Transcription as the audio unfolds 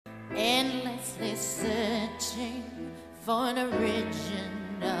intensely searching for an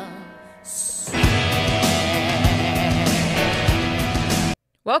original sound.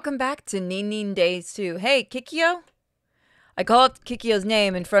 Welcome back to NinNin Days 2. Hey, Kikyo? I call out Kikyo's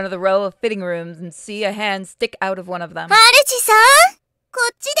name in front of the row of fitting rooms and see a hand stick out of one of them. Haruchi-san! こ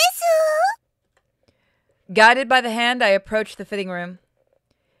っちです。 Guided by the hand, I approach the fitting room.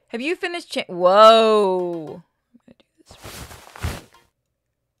 Have you finished Whoa!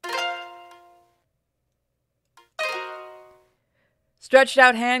 Stretched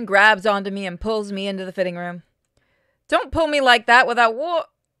out hand grabs onto me and pulls me into the fitting room. Don't pull me like that without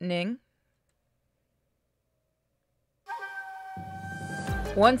warning.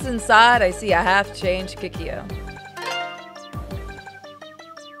 Once inside, I see a half-changed Kikyo.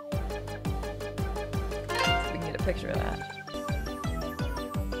 We can get a picture of that.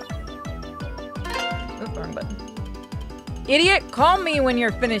 Oops, wrong button. Idiot, call me when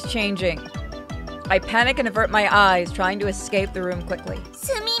you're finished changing. I panic and avert my eyes, trying to escape the room quickly.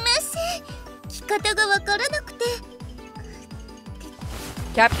 すみません。着方がわからなくて。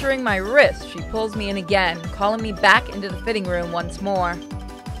 Capturing my wrist, she pulls me in again, calling me back into the fitting room once more.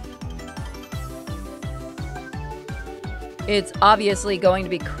 It's obviously going to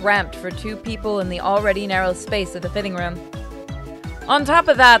be cramped for two people in the already narrow space of the fitting room. On top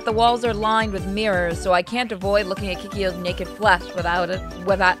of that, the walls are lined with mirrors, so I can't avoid looking at Kikyo's naked flesh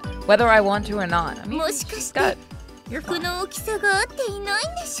whether I want to or not. I mean, she's got... You're fine. この大きさが合っていない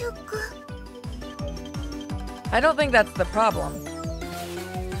んでしょうか。 I don't think that's the problem.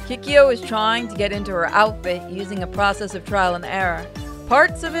 Kikyo is trying to get into her outfit using a process of trial and error.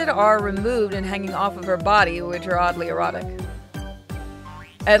 Parts of it are removed and hanging off of her body, which are oddly erotic.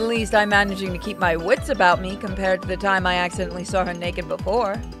 At least I'm managing to keep my wits about me compared to the time I accidentally saw her naked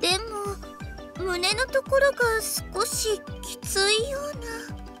before. でも、胸のところが少しきついよ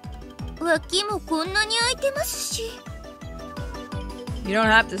うな。脇もこんなに開いてますし。 You don't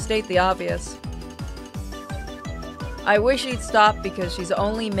have to state the obvious. I wish she'd stop because she's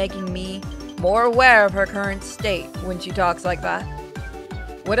only making me more aware of her current state when she talks like that.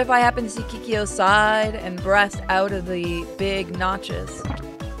 What if I happen to see Kikyo's side and breast out of the big notches?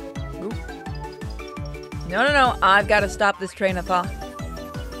 Oop. No, I've got to stop this train of thought.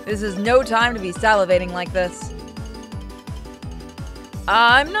 This is no time to be salivating like this.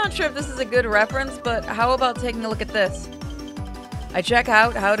 I'm not sure if this is a good reference, but how about taking a look at this? I check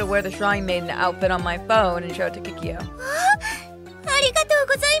out how to wear the Shrine Maiden outfit on my phone and show it to Kikyo. ありがとう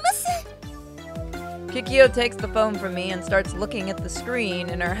ございます。 Kikyo takes the phone from me and starts looking at the screen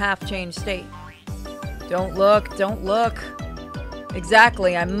in her half-changed state. Don't look, don't look.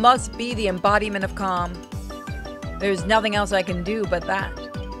 Exactly, I must be the embodiment of calm. There's nothing else I can do but that.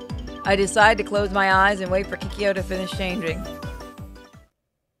 I decide to close my eyes and wait for Kikyo to finish changing.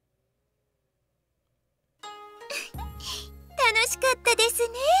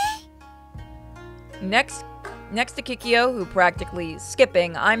 Next to Kikyo, who practically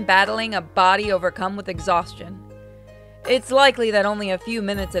skipping, I'm battling a body overcome with exhaustion. It's likely that only a few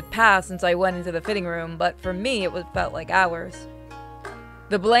minutes had passed since I went into the fitting room, but for me it felt like hours.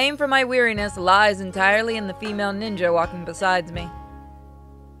 The blame for my weariness lies entirely in the female ninja walking beside me.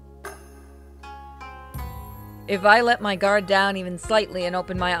 If I let my guard down even slightly and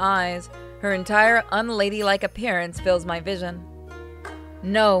open my eyes, her entire unladylike appearance fills my vision.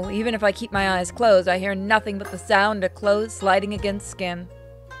 No, even if I keep my eyes closed, I hear nothing but the sound of clothes sliding against skin.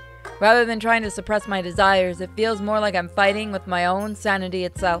 Rather than trying to suppress my desires, it feels more like I'm fighting with my own sanity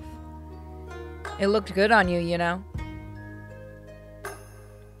itself. It looked good on you, you know. 本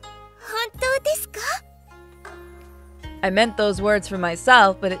当ですか? I meant those words for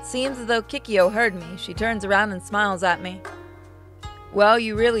myself, but it seems as though Kikyo heard me. She turns around and smiles at me. Well,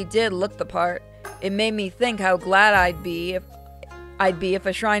 you really did look the part. It made me think how glad I'd be if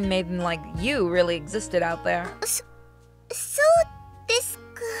a shrine maiden like you really existed out there. そうですか。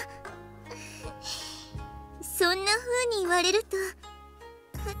そんな風に言われると。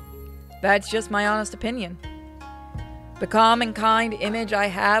 That's just my honest opinion. The calm and kind image I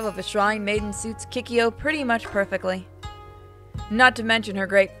have of a shrine maiden suits Kikyo pretty much perfectly. Not to mention her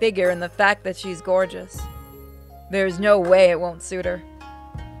great figure and the fact that she's gorgeous. There's no way it won't suit her.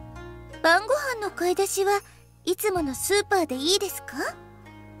 晩ご飯の買い出しはいつものスーパーでいいですか?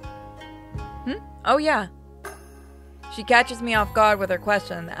 Oh yeah. She catches me off guard with her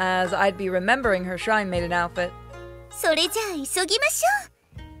question, as I'd be remembering her shrine maiden outfit. それじゃあ急ぎましょう。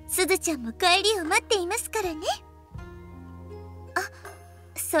すずちゃんも帰りを待っていますからね。あ、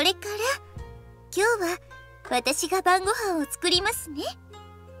それから今日は私が晩ご飯を作りますね。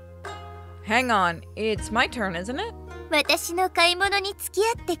 Hang on, it's my turn, isn't it? 私の買い物に付き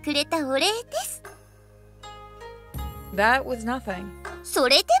合ってくれたお礼です。 That was nothing. そ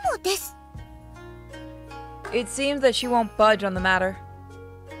れでもです。 It seems that she won't budge on the matter.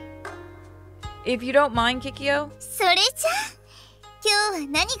 If you don't mind, Kikyo? それじゃあ、今日は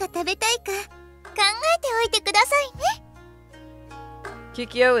何が食べたいか考えておいてくださいね。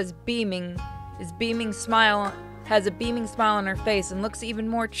 Kikyo is beaming. Has a beaming smile on her face and looks even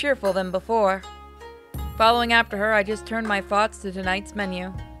more cheerful than before. Following after her, I just turned my thoughts to tonight's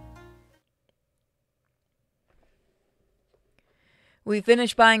menu. We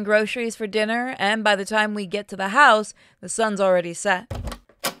finish buying groceries for dinner, and by the time we get to the house, the sun's already set.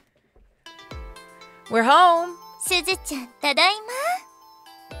 We're home! すずちゃん、ただいま。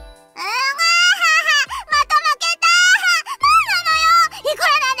また負けた。なんなのよ。いくら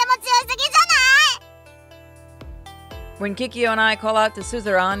なんでも強すぎじゃない。 When Kikyo and I call out to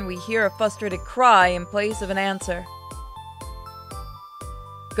Suzuran, we hear a frustrated cry in place of an answer.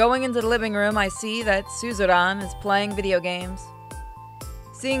 Going into the living room, I see that Suzuran is playing video games.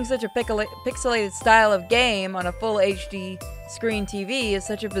 Seeing such a pixelated style of game on a full HD screen TV is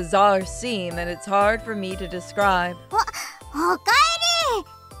such a bizarre scene that it's hard for me to describe. おかえり。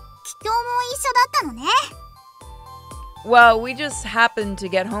キキョも一緒だったのね。 Well, we just happened to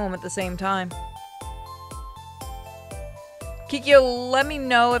get home at the same time. Kikyo, let me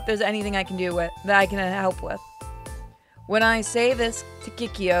know if there's anything I can do that I can help with. When I say this to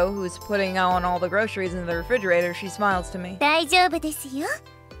Kikyo, who's putting on all the groceries in the refrigerator, she smiles to me. 大丈夫ですよ。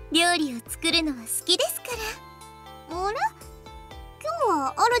料理を作るのは好きですから。あれ？今日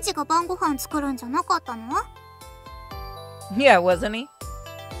は主が晩ご飯作るんじゃなかったの？ Yeah, wasn't he?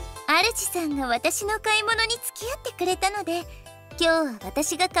 主さんが私の買い物に付き合ってくれたので、今日は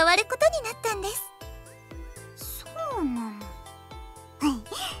私が代わることになったんです。そうなの。はい。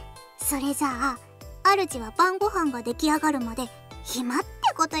それじゃあ、主は晩ご飯が出来上がるまで暇って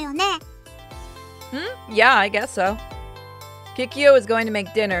ことよね。Yeah, I guess so. Kikyo is going to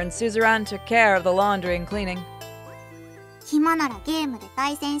make dinner and Suzuran took care of the laundry and cleaning. 暇ならゲームで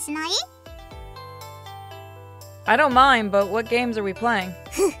対戦しない？ I don't mind, but what games are we playing?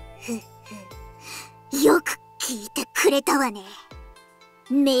 よく聞いてくれたわね。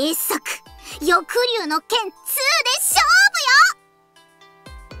名作、翼竜の剣2で勝負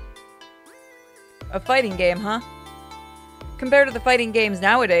よ！ A fighting game, huh? Compared to the fighting games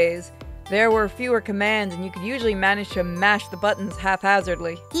nowadays, there were fewer commands and you could usually manage to mash the buttons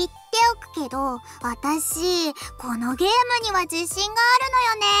haphazardly. 言っておくけど、私、このゲームには自信がある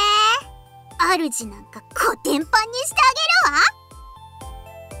のよね。主なんかコテンパンにしてあげるわ。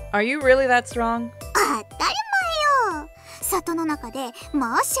Are you really that strong? 当たり前よ。里の中で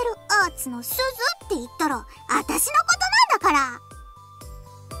マーシャルアーツの鈴って言ったら私のことなんだから。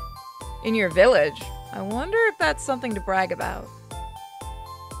 In your village? I wonder if that's something to brag about.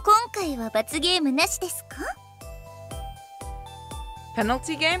 今回は罰ゲームなしですか？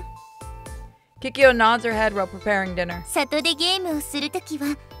 Penalty game? Kikyo nods her head while preparing dinner. 里でゲームをするとき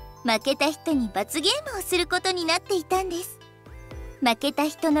は負けた人に罰ゲームをすることになっていたんです。負けた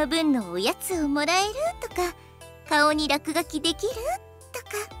人の分のおやつをもらえるとか、顔に落書きできるとか。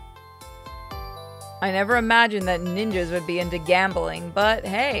 I never imagined that ninjas would be into gambling, but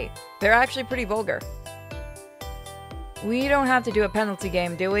hey, they're actually pretty vulgar. We don't have to do a penalty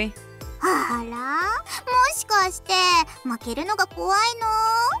game, do we? あら、もしかして負けるのが怖い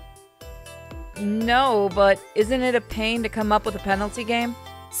の？ No, but isn't it a pain to come up with a penalty game?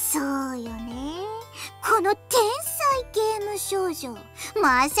 そうよね。この天才ゲーム少女、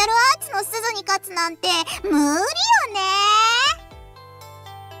マーシャルアーツの鈴に勝つなんて無理よね。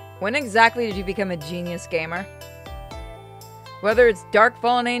 When exactly did you become a genius gamer? Whether it's Dark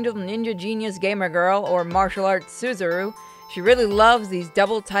Fallen Angel Ninja Genius Gamer Girl or Martial Arts Suzuru, she really loves these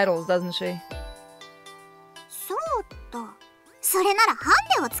double titles, doesn't she? そうと、それならハ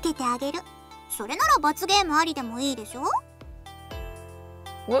ンデをつけてあげる。それなら罰ゲームありでもいいでしょ？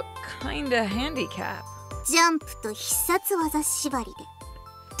 What kind of handicap? ジャンプと必殺技縛りで。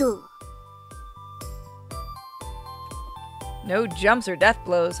どう？ No jumps or death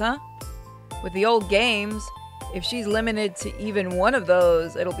blows, huh? With the old games, if she's limited to even one of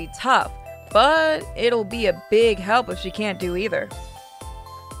those, it'll be tough, but it'll be a big help if she can't do either.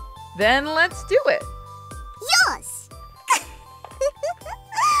 Then let's do it! よし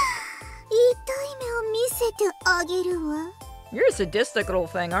痛い目を見せてあげるわ。 You're a sadistic little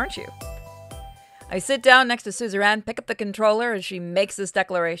thing, aren't you? I sit down next to Suzuran, pick up the controller as she makes this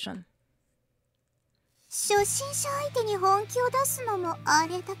declaration. 初心者相手に本気を出すのもあ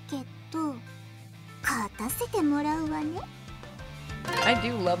れだけど、勝たせてもらうわね。 I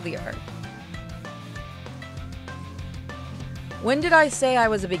do love the art. When did I say I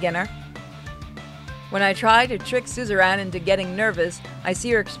was a beginner? When I try to trick Suzerain into getting nervous, I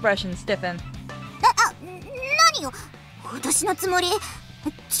see her expression stiffen. 何よ脅しのつもり。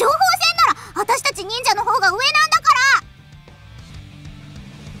情報戦なら私たち忍者の方が上なんだから。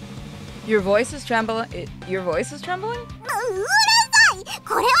 Your voice is trembling? Your voice is trembling? うるさい。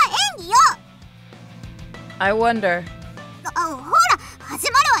これは演技よ。 I wonder. ほら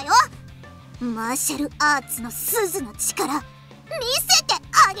始まるわよ。マーシャルアーツの鈴の力見せて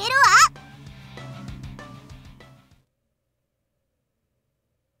あげるわ。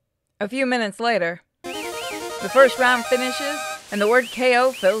 A few minutes later, the first round finishes and the word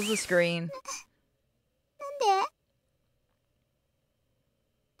KO fills the screen. な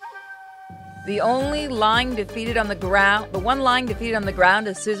んで The only lying defeated on the ground, the one lying defeated on the ground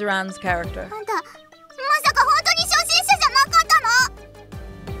is Suzerain's character. あんたまさか本当に初心者じゃなかった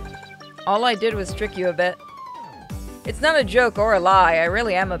の？ All I did was trick you a bit. It's not a joke or a lie, I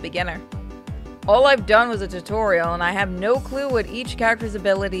really am a beginner. All I've done was a tutorial and I have no clue what each character's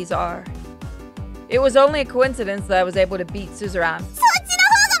abilities are. It was only a coincidence that I was able to beat Suzerain. そっちの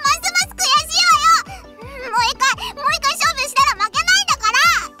方がますます悔しいわよ。もう一回勝負したら負けないんだか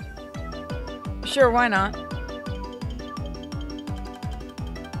ら。 Sure, why not?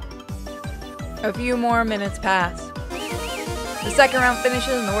 A few more minutes pass. The second round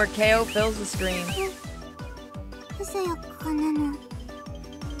finishes and the word KO fills the screen. さやかなの。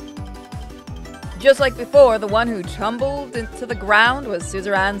 Just like before, the one who tumbled into the ground was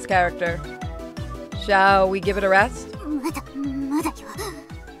Suzerain's character. Shall we give it a rest? まだよ。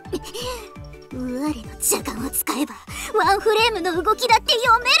我の邪眼を使えばワンフレームの動きだって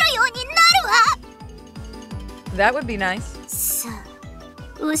読めるようになるわ。 That would be nice. さあ、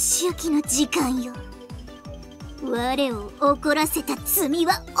お仕置きの時間よ。我を怒らせた罪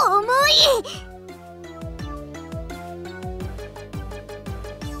は重い。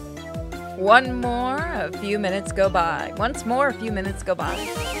 Once more, a few minutes go by.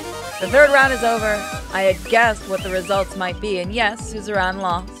 The third round is over. I had guessed what the results might be, and yes, Suzerain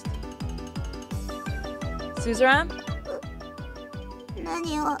lost. Suzerain?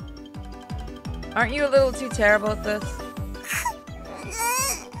 何を Aren't you a little too terrible at this?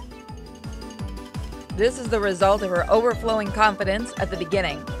 This is the result of her overflowing confidence at the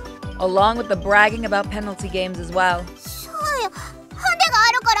beginning, along with the bragging about penalty games as well. そうよ。ハンデが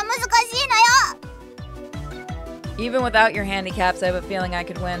あるから難しいのよ。 Even without your handicaps, I have a feeling I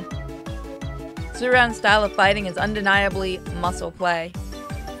could win. Suzerain's style of fighting is undeniably muscle play.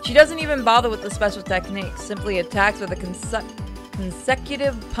 She doesn't even bother with the special techniques, simply attacks with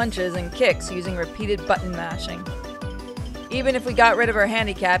consecutive punches and kicks using repeated button mashing. Even if we got rid of her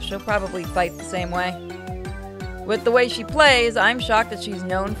handicap, she'll probably fight the same way. With the way she plays, I'm shocked that she's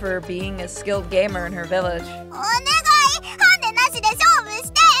known for being a skilled gamer in her village. お願い、ハンデなしで勝負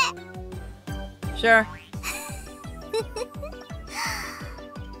して。 Sure.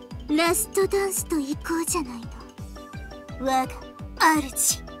 ラストダンスと行こうじゃないの。我が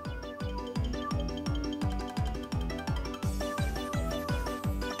主。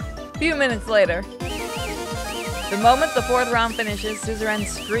 Few minutes later. The moment the fourth round finishes,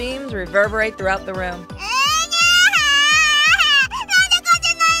 Suzerain's screams reverberate throughout the room.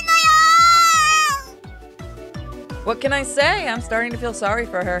 What can I say? I'm starting to feel sorry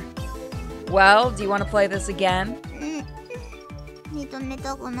for her. Well, do you want to play this again? 認め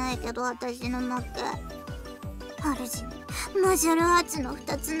たくないけど私の負け。主にマーシャルアーツの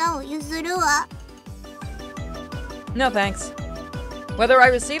2つ名を譲るわ。 No thanks. Whether I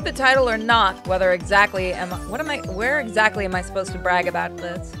receive the title or not, where exactly am I supposed to brag about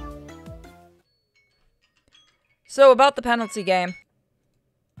this? So about the penalty game.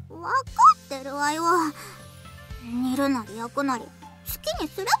 わかってるわよ。煮るなり焼くなり好きに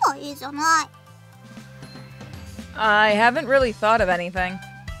すればいいじゃない。 I haven't really thought of anything.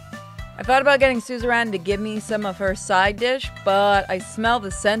 I thought about getting Suzerain to give me some of her side dish, but I smell the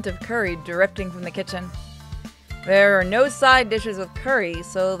scent of curry drifting from the kitchen. There are no side dishes with curry,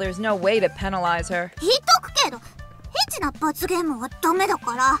 so there's no way to penalize her. 言っとくけど、エッチな罰ゲームはダメだ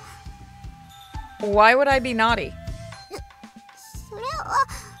から。 Why would I be naughty? それは、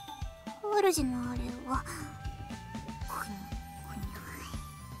主のあれは。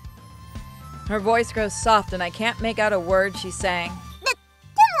 Her voice grows soft and I can't make out a word she's saying. でも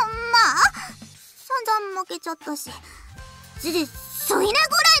まあ、散々負けちゃったし、添い寝ぐらい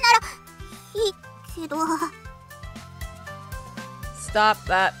ならいいけど。 Stop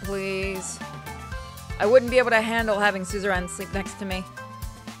that, please. I wouldn't be able to handle having Suzerain sleep next to me.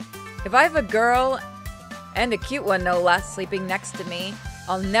 If I have a girl, and a cute one no less, sleeping next to me,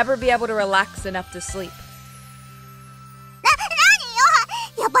 I'll never be able to relax enough to sleep. 何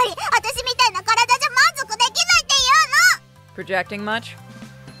り私みたいな体じゃ満足できないって言うの。 Projecting much?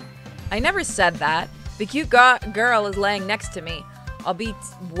 I never said that. The cute girl is laying next to me. I'll be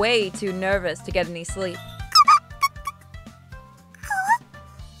way too nervous to get any sleep.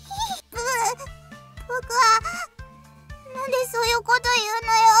 僕はなんでそういうこと言う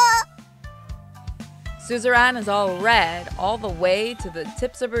のよ。 Suzerain is all red, all the way to the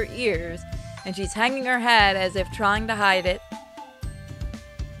tips of her ears, and she's hanging her head as if trying to hide it.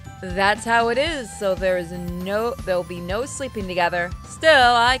 That's how it is, so there'll be no sleeping together.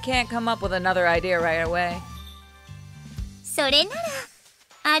 Still, I can't come up with another idea right away. それなら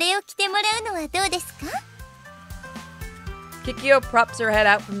あれを着てもらうのはどうですか？ Kikyo props her head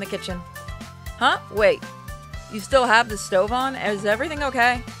out from the kitchen. Huh? Wait. You still have the stove on? Is everything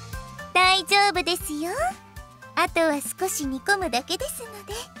okay? 大丈夫ですよ。あとは少し煮込むだけですの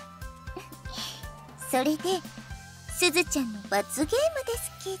で。それで、すずちゃんの罰ゲームで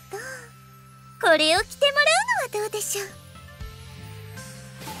すけど、これを着てもらうのはどうでしょう。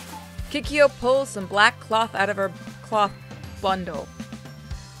 Kikyo pulls some black cloth out of her cloth bundle.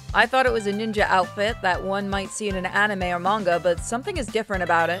 I thought it was a ninja outfit that one might see in an anime or manga, but something is different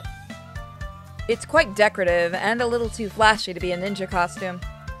about it. It's quite decorative and a little too flashy to be a ninja costume.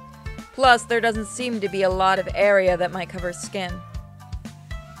 Plus, there doesn't seem to be a lot of area that might cover skin.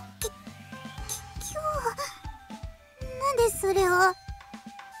 なんでそれを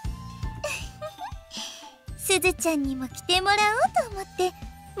すずちゃんにも着てもらおうと思って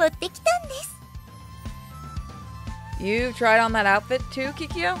持ってきたんです。 You tried on that outfit too,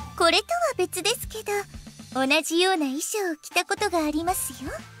 Kikyo? これとは別ですけど、同じような衣装を着たことがあります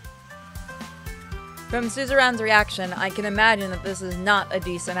よ。 From Suzerain's reaction, I can imagine that this is not a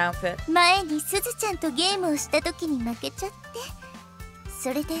decent outfit. 前にすずちゃんとゲームをした時に負けちゃって、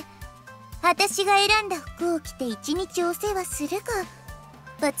それで私が選んだ服を着て一日お世話するが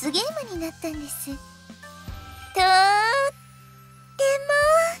罰ゲームになったんです。とって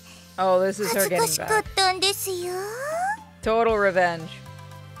も Oh, this is her 恥ずか getting しかっ back. たんですよ。 Total revenge.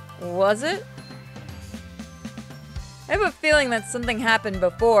 Was it? I have a feeling that something happened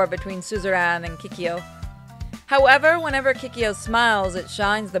before between Suzerain and Kikyo. However, whenever Kikyo smiles, it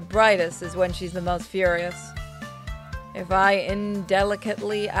shines the brightest is when she's the most furious. If I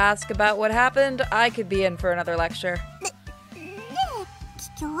indelicately ask about what happened, I could be in for another lecture. ねえ、キ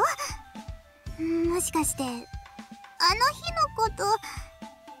キョ？もしかしてあの日のこと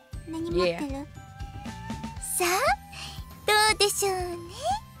根に持ってる？ Yeah. さあ、どうでしょうね。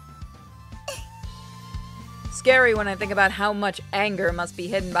 Scary when I think about how much anger must be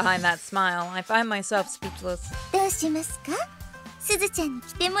hidden behind that smile. I find myself speechless. どうしますか？すずちゃんに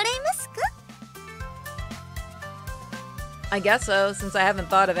来てもらえますか？ I guess so, since I haven't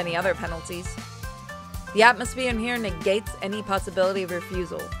thought of any other penalties. The atmosphere in here negates any possibility of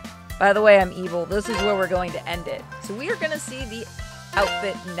refusal. By the way, I'm evil. This is where we're going to end it. So we are going to see the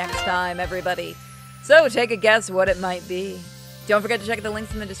outfit next time, everybody. So take a guess what it might be. Don't forget to check the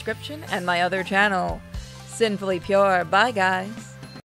links in the description and my other channel, Sinfully Pure. Bye, guys.